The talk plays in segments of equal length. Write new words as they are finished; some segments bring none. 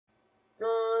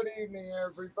Good evening,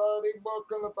 everybody.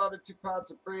 Welcome to Bobby Two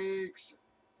Pots of Breaks.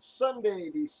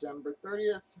 Sunday, December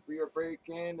 30th. We are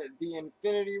breaking the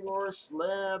Infinity War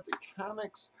Slabbed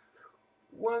Comics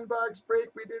one box break.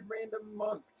 We did random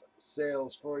month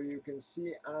sales for you. You can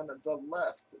see on the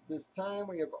left. This time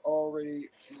we have already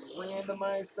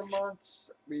randomized the months.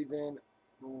 We then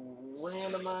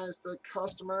randomized the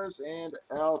customers and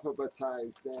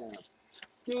alphabetized them.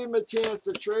 Give him a chance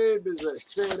to trade, because I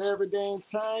say it every damn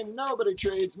time, nobody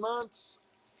trades months.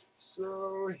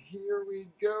 So here we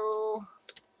go.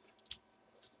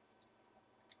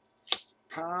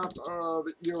 Pop of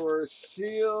your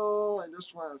seal. I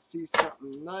just want to see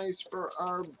something nice for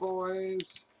our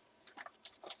boys.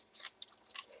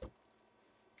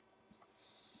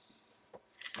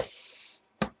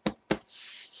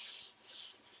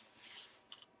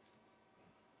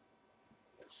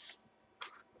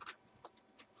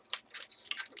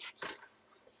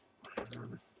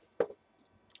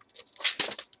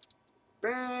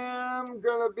 Bam!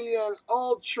 Gonna be an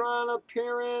Ultron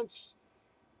appearance.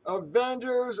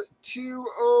 Avengers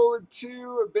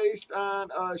 202, based on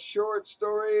a short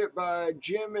story by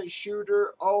Jim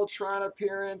Shooter. Ultron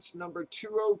appearance number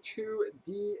 202,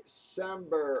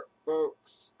 December,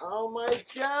 folks. Oh my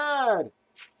God!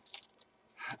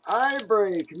 Eye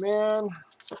break, man.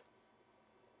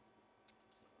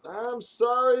 I'm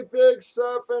sorry, Big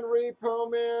Stuff and Repo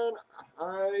Man.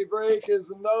 Eye break is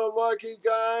another lucky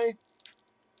guy.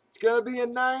 It's gonna be a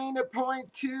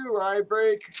 9.2 eye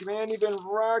break. Man, you've been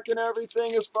rocking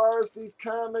everything as far as these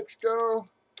comics go.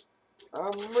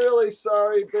 I'm really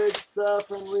sorry, Big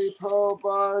Stuff and Repo,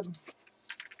 bud.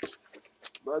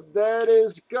 But that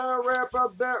is gonna wrap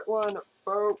up that one,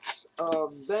 folks.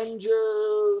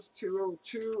 Avengers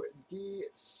 202,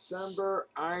 December.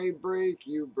 I break,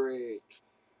 you break.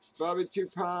 Bobby Two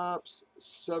Pops,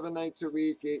 7 nights a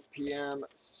week, 8 p.m.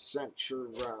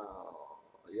 Central.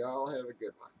 Y'all have a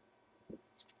good one.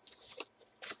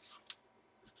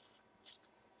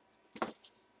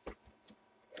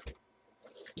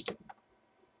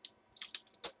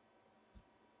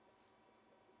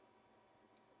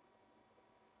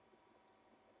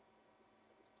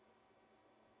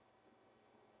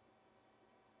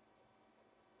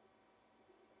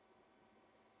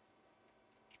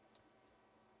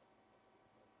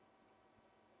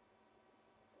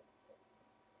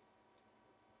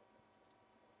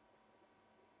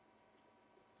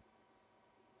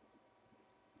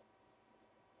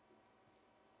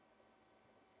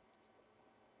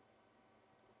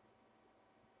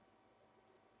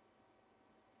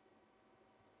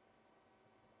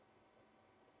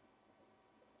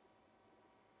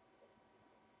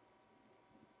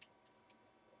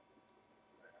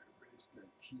 Everybody's gonna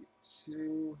keep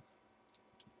 2.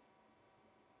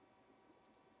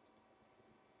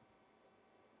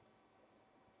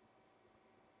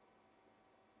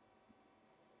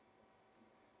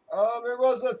 It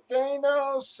was a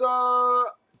Thanos,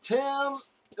 Tim.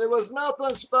 It was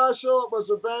nothing special. It was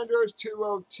Avengers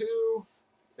 202.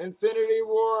 Infinity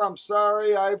War. I'm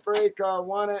sorry. I break.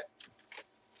 Won it.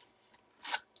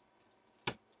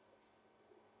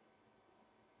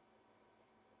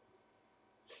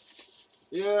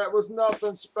 Yeah, it was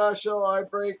nothing special. I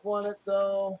break won it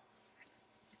though.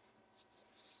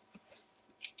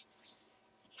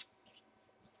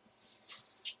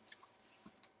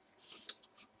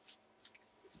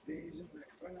 These are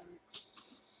my facts.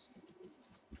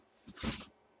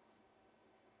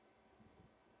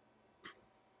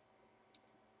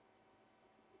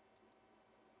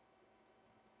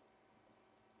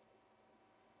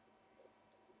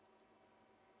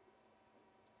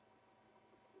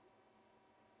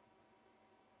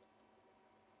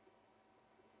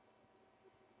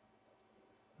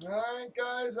 Alright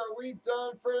guys, are we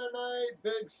done for tonight?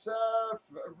 Big Seth,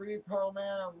 Repo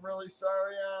Man, I'm really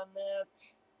sorry on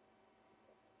that.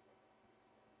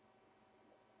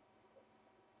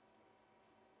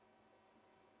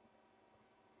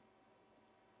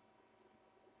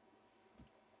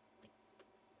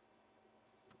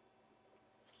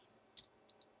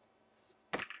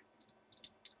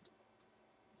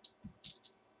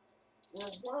 We're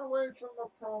one away from the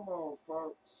promo,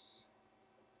 folks.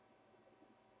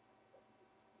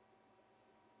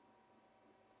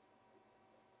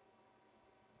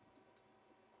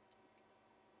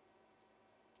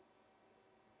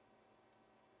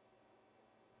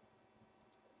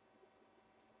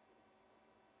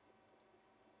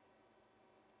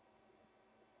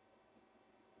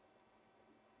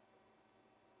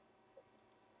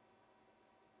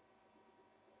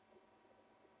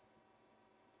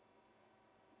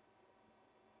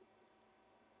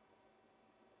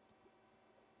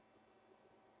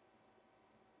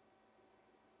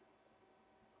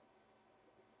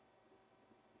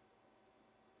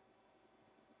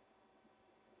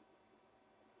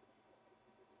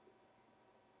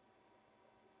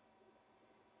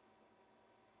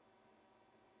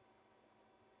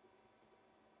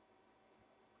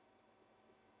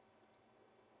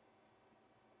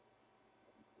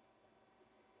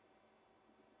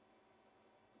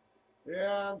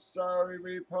 Yeah, I'm sorry,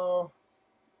 Repo.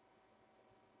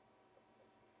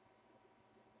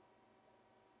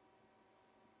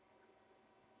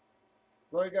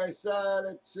 Like I said,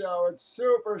 it's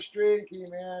super streaky,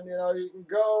 man. You can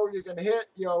go, you can hit,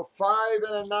 5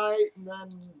 in a night, and then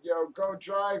go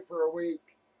dry for a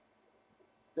week.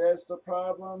 That's the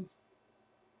problem.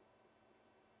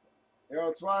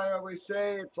 It's why I always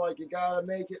say it's like you gotta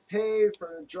make it pay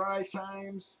for the dry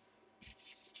times.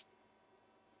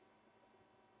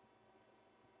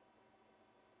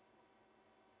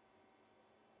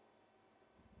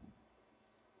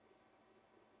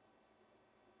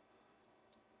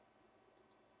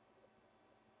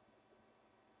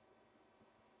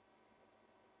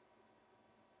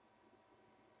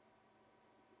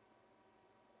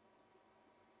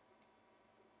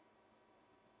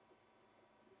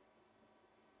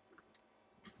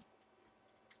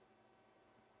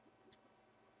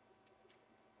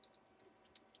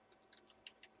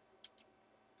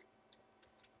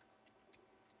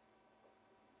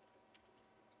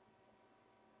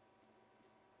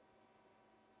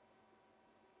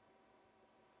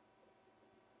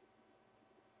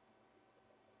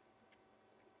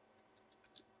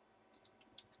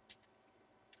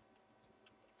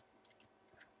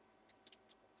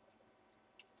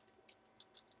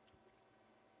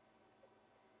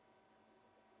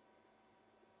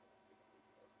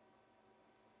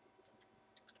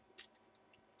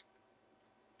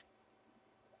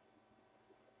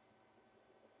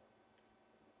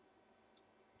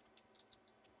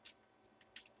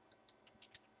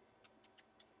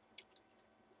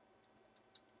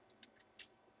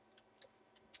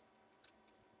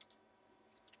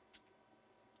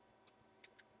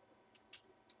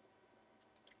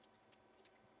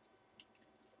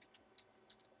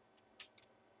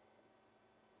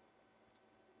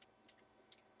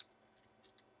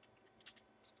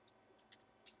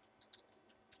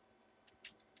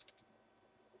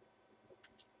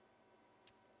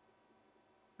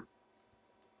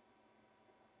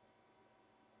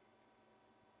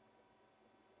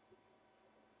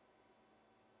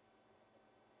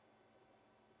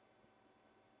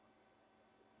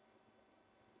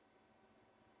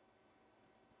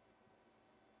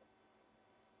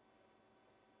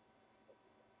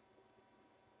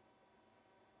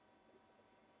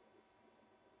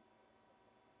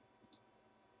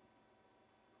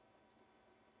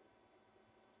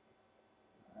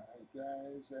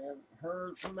 Alright, guys, I haven't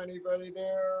heard from anybody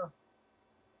there.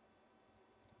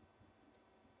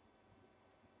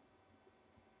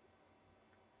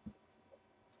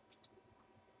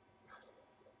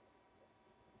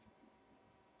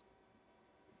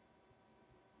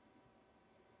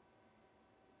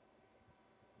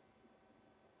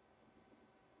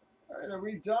 Alright, are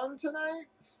we done tonight?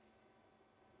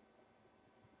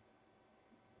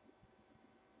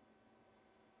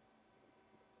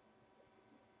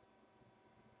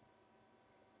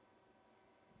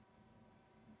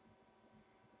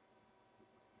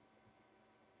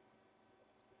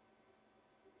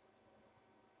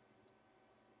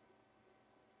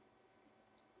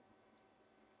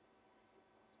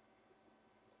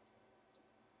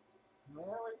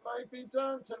 Well, we might be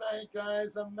done tonight,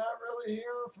 guys. I'm not really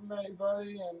hearing from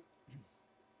anybody, and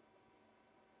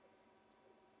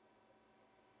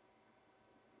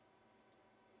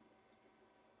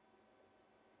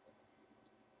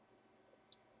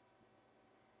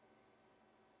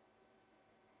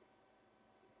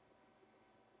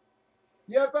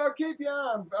yep, I'll keep you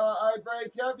on. I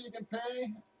break. Yep, you can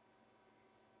pay.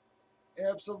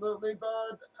 Absolutely,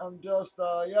 bud.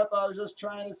 Yep, I was just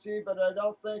trying to see, but I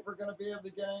don't think we're going to be able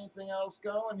to get anything else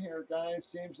going here, guys.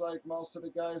 Seems like most of the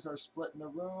guys are splitting the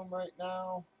room right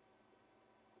now.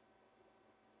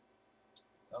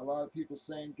 A lot of people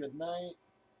saying good night.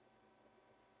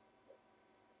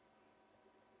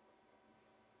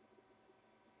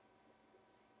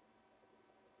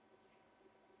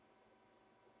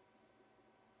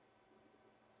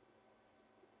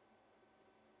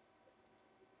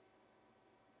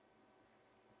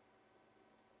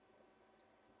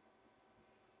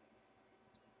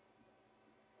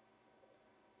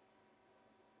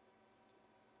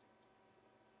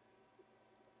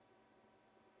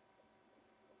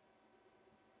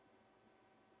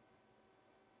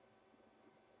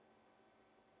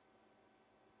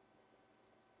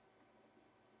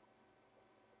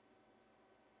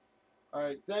 All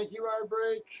right, thank you, our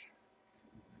break.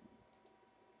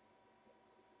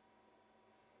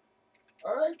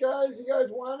 All right, guys, you guys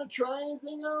want to try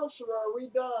anything else, or are we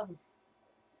done?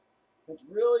 It's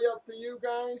really up to you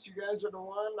guys. You guys are the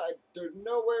one. There's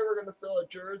no way we're going to fill a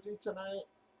jersey tonight.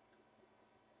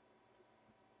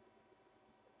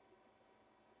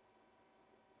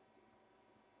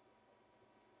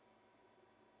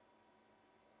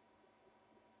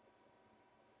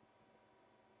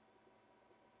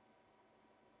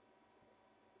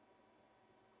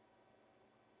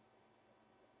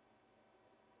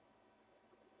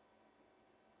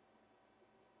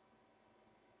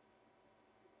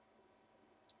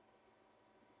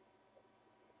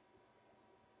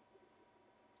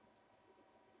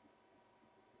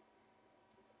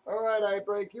 All right, I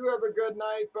break. You have a good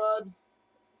night, bud.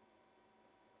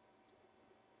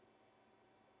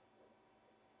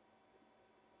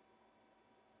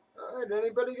 All right,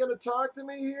 anybody gonna talk to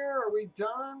me here? Are we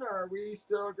done, or are we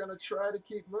still gonna try to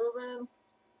keep moving?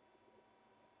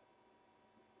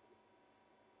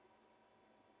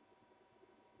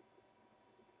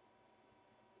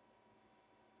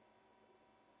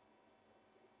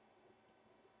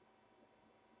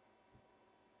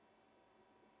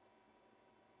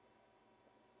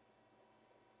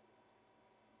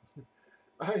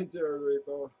 I do,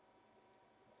 Repo.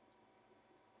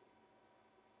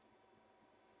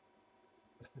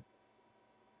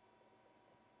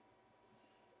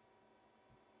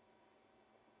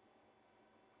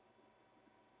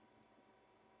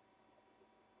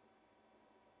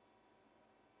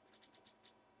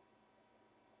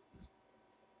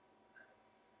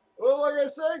 Well, like I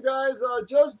said, guys,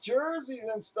 just jerseys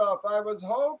and stuff. I was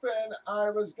hoping I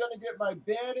was gonna get my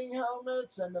batting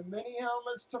helmets and the mini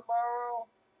helmets tomorrow,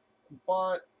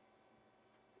 but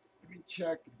let me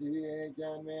check the DA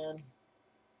again, man.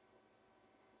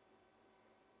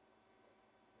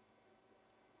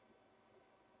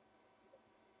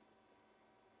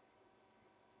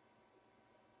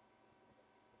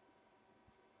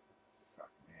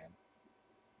 Fuck, man.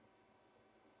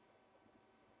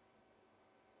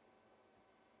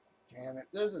 Damn it.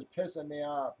 This is pissing me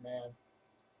off, man.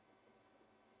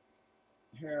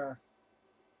 Here.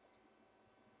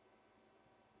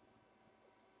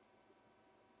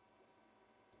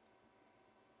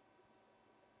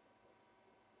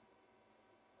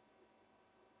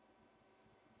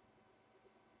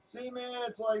 See, man,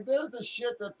 it's like, this is the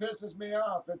shit that pisses me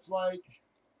off. It's like,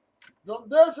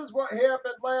 this is what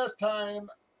happened last time.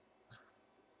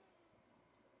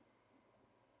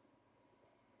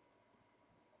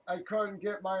 I couldn't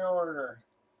get my order.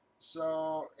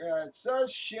 So, it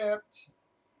says shipped.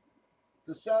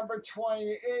 December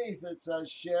 28th, it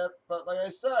says shipped. But like I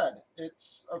said,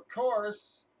 it's, of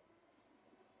course,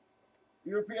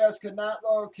 UPS could not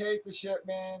locate the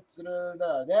shipment.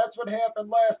 That's what happened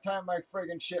last time my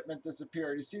friggin' shipment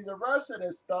disappeared. You see, the rest of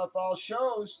this stuff all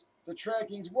shows the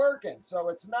tracking's working. So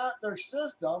it's not their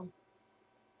system.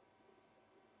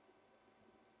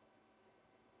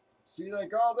 See,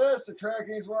 like all this, the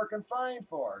tracking's working fine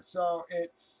for. So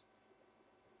it's...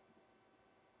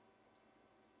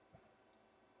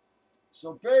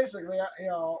 So basically, you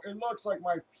know, it looks like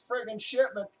my friggin'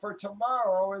 shipment for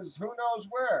tomorrow is who knows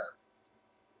where.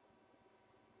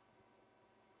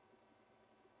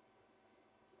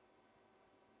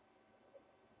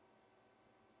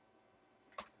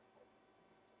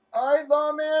 All right,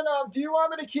 Lawman, do you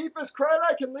want me to keep his credit?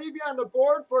 I can leave you on the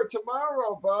board for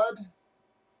tomorrow, bud.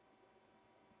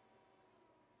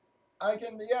 I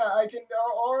can, yeah, I can,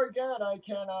 or again, I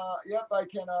can, yep, I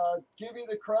can give you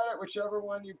the credit, whichever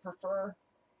one you prefer.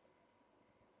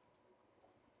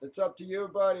 It's up to you,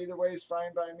 bud. Either way is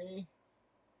fine by me.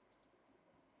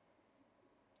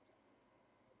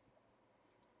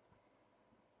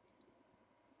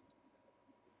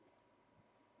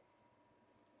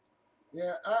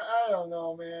 Yeah, I don't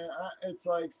know, man. It's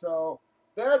like, so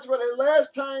that's what the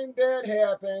last time that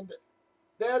happened.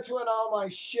 That's when all my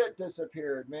shit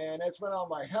disappeared, man. That's when all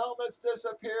my helmets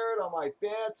disappeared, all my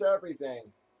bats, everything.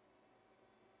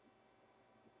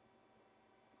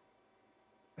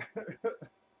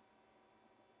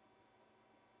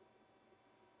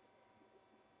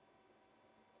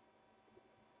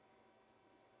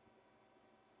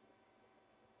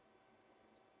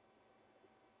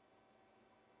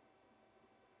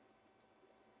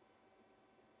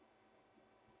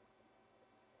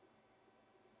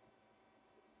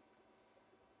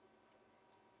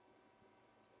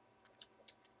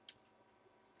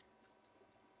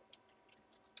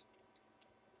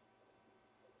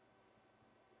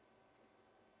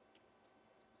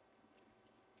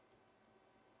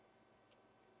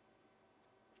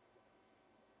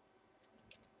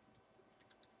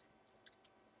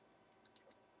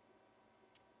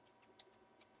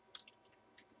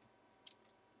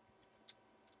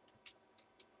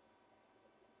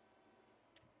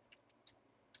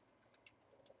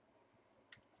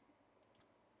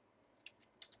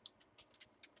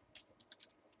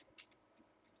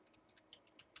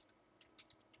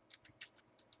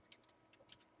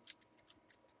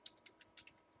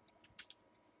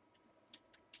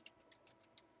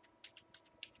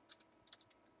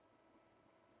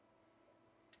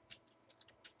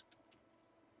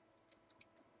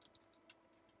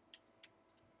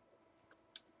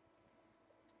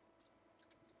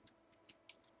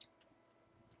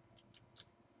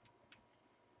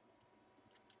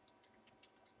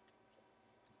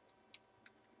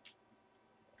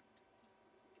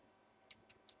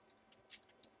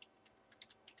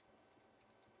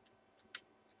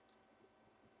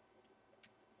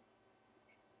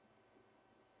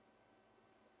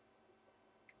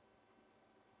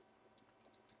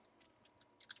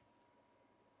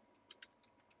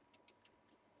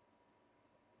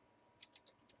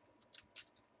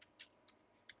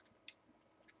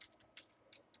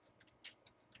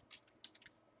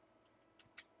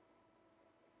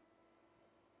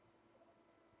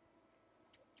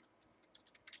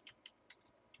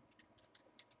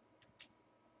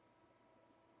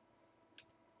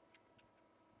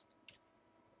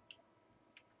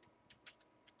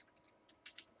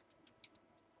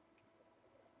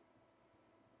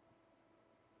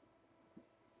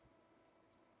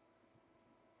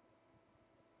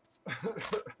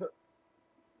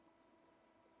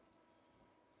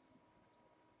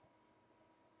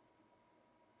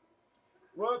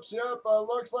 Whoops, yep,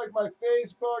 looks like my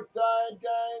Facebook died,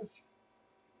 guys.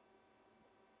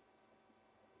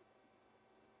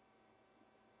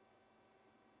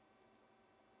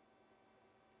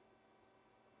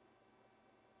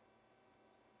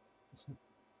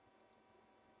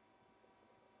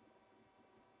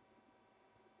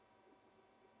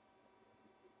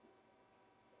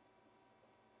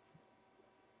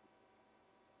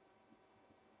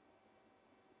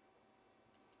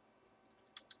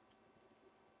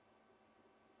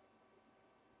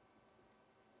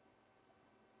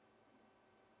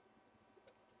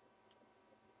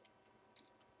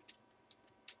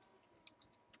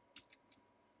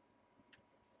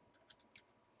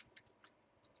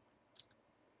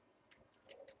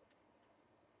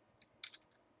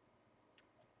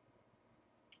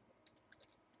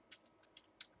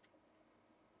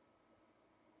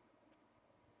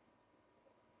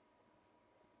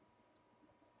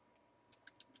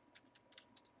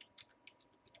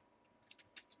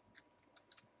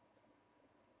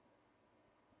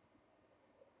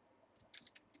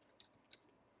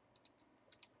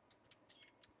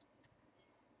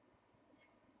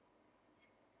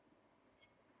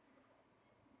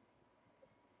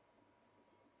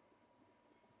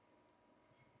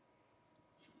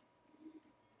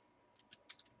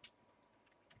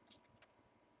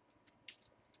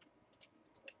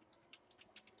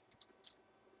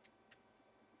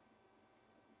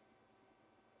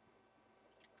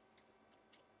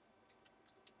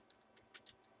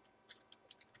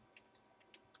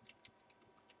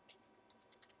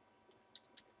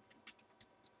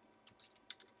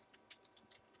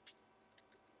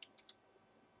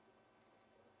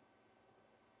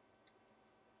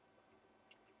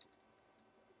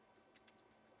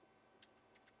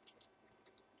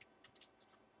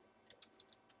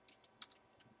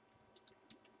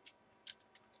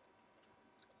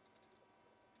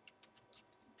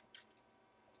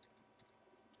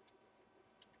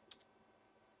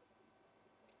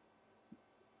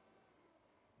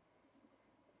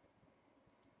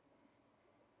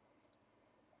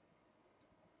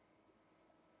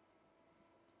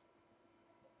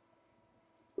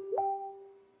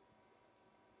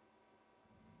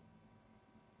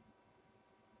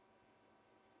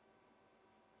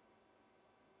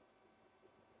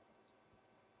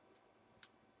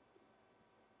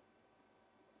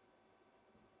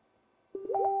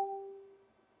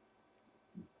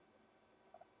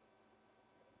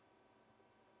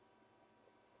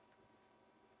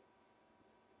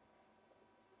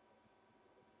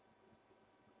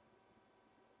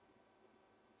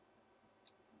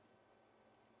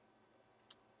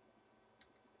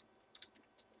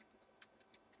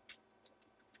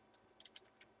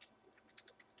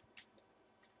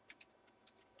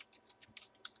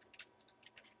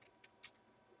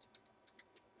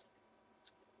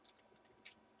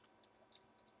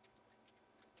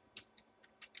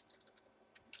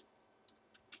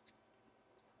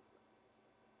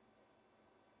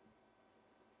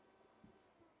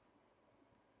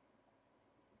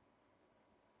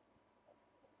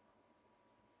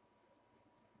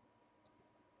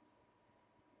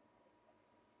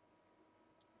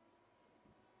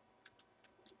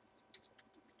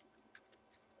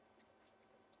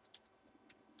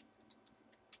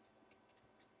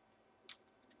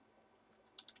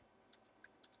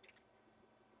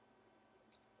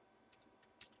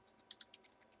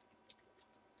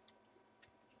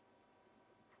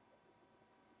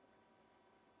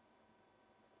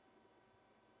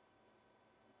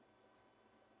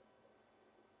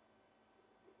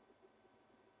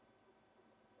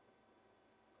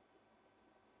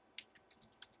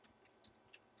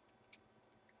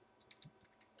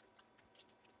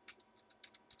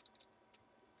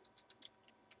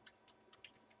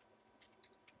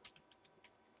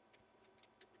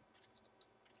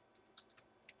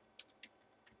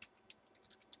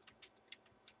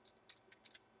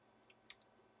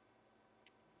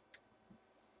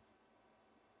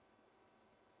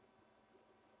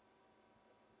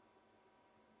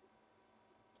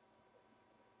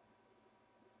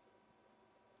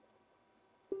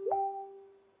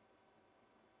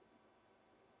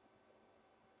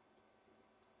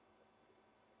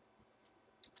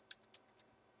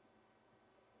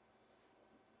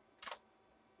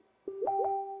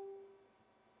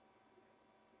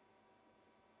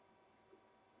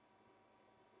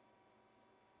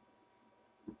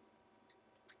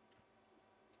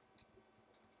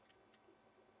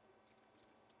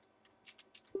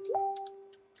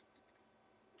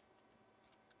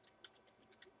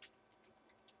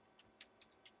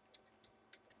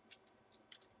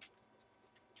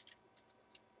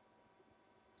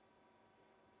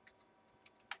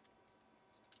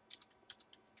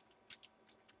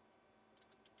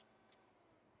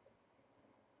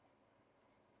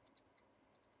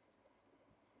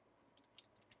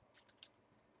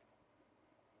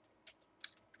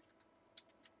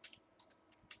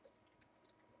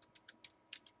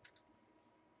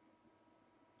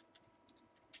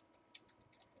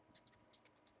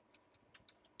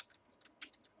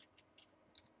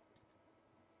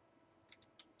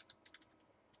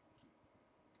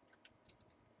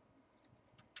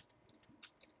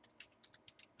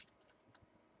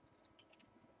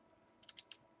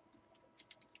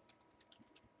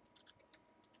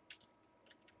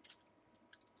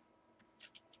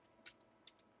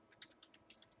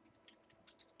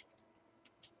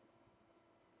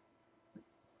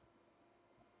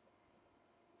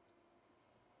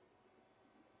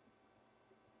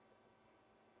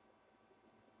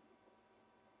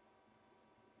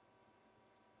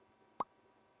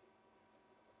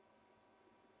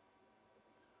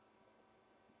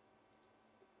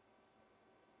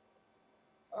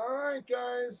 All right,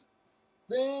 guys.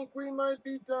 Think we might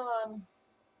be done.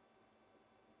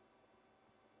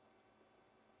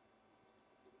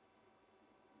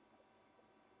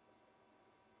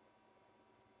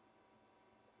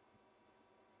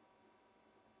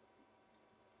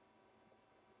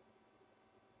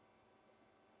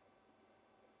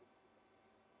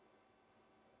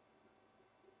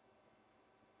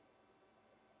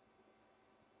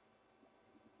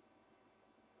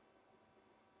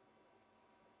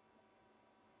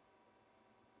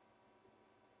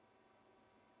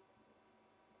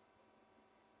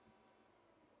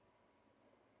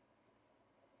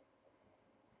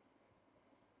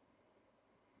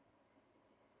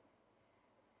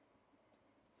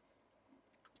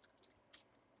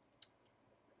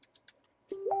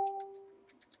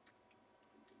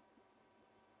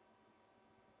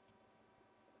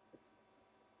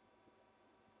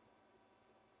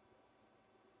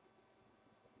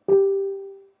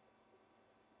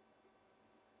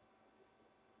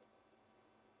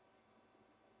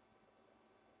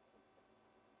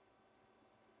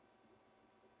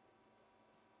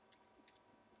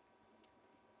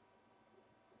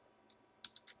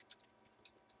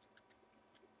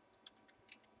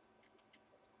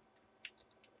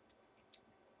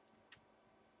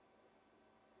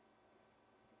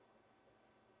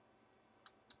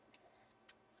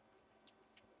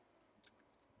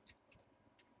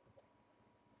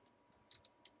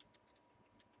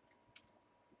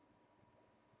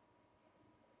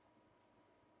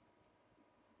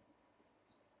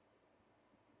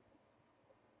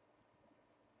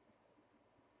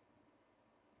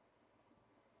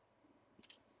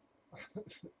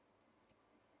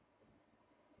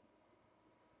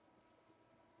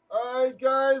 Alright,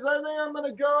 guys, I think I'm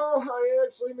gonna go.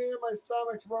 My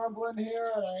stomach's rumbling here,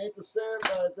 and I hate to say it,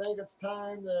 but I think it's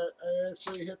time that I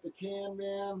actually hit the can,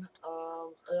 man. I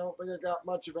don't think I got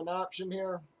much of an option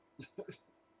here.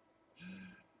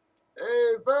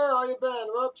 Hey, Burr, how you been?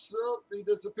 Whoops, oh, he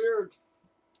disappeared.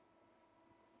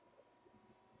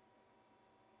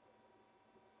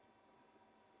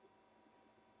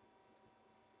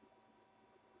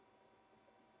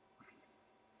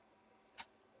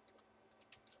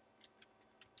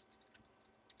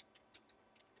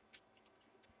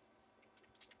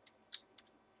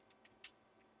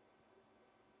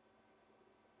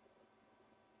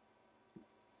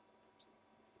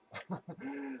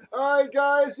 Alright,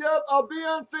 guys, yep, I'll be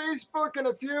on Facebook in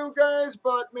a few, guys,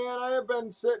 but man, I have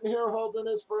been sitting here holding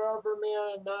this forever,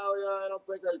 man, and now, yeah, I don't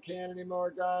think I can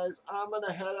anymore, guys. I'm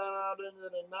gonna head on out into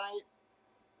the night.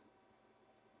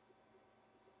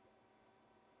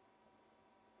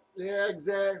 Yeah,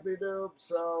 exactly, dude,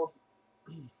 so.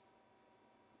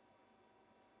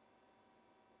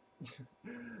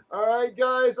 Alright,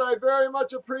 guys, I very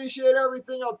much appreciate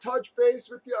everything. I'll touch base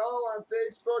with you all on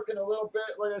Facebook in a little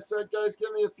bit. Like I said, guys,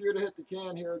 give me a few to hit the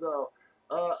can here, though.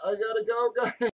 I gotta go, guys.